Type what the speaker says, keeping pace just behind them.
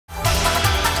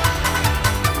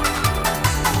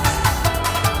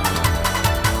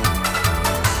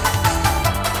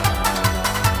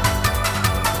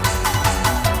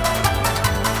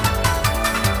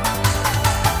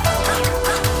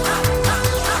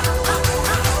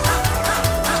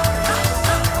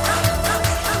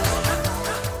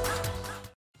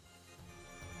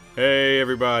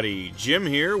everybody, Jim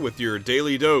here with your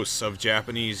daily dose of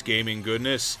Japanese gaming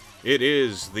goodness. It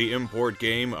is the import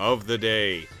game of the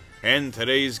day, and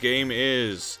today's game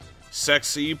is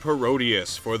Sexy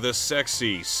Parodius for the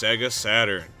sexy Sega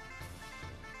Saturn.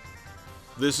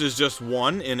 This is just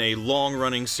one in a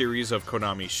long-running series of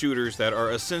Konami shooters that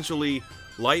are essentially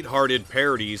light-hearted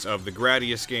parodies of the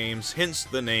Gradius games, hence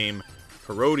the name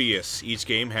Parodius. Each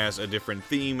game has a different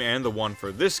theme, and the one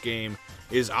for this game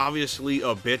is obviously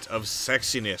a bit of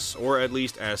sexiness, or at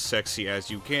least as sexy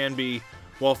as you can be,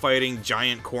 while fighting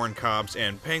giant corn cobs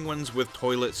and penguins with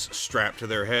toilets strapped to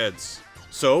their heads.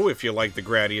 So, if you like the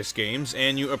Gradius games,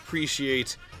 and you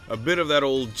appreciate a bit of that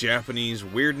old Japanese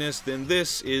weirdness, then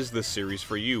this is the series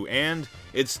for you. And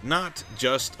it's not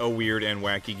just a weird and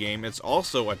wacky game, it's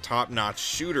also a top-notch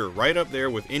shooter, right up there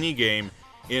with any game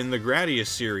in the Gradius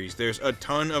series. There's a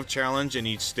ton of challenge in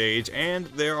each stage, and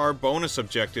there are bonus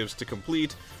objectives to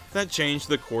complete that change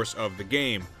the course of the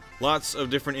game. Lots of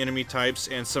different enemy types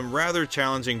and some rather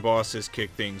challenging bosses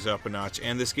kick things up a notch,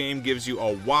 and this game gives you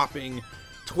a whopping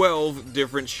 12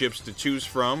 different ships to choose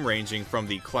from, ranging from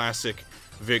the classic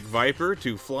Vic Viper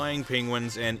to flying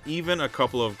penguins and even a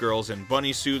couple of girls in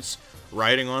bunny suits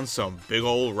riding on some big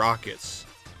ol' rockets.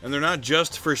 And they're not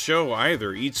just for show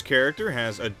either. Each character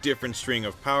has a different string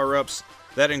of power-ups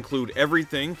that include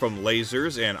everything from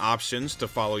lasers and options to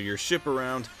follow your ship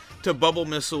around to bubble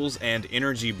missiles and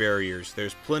energy barriers.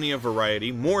 There's plenty of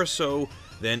variety, more so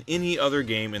than any other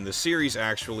game in the series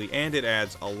actually, and it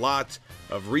adds a lot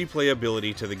of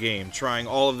replayability to the game, trying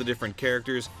all of the different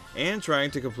characters and trying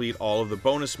to complete all of the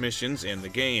bonus missions in the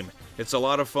game. It's a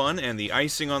lot of fun, and the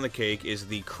icing on the cake is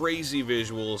the crazy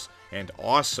visuals and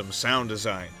awesome sound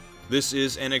design. This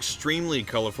is an extremely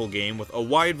colorful game with a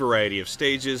wide variety of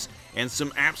stages and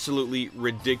some absolutely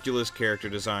ridiculous character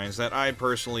designs that I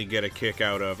personally get a kick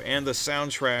out of, and the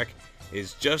soundtrack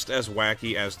is just as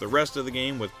wacky as the rest of the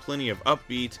game with plenty of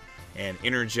upbeat and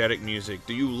energetic music.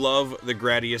 Do you love the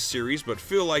Gradius series but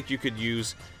feel like you could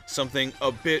use something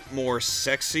a bit more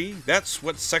sexy? That's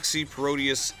what Sexy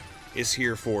Parodius is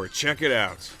here for. Check it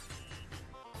out.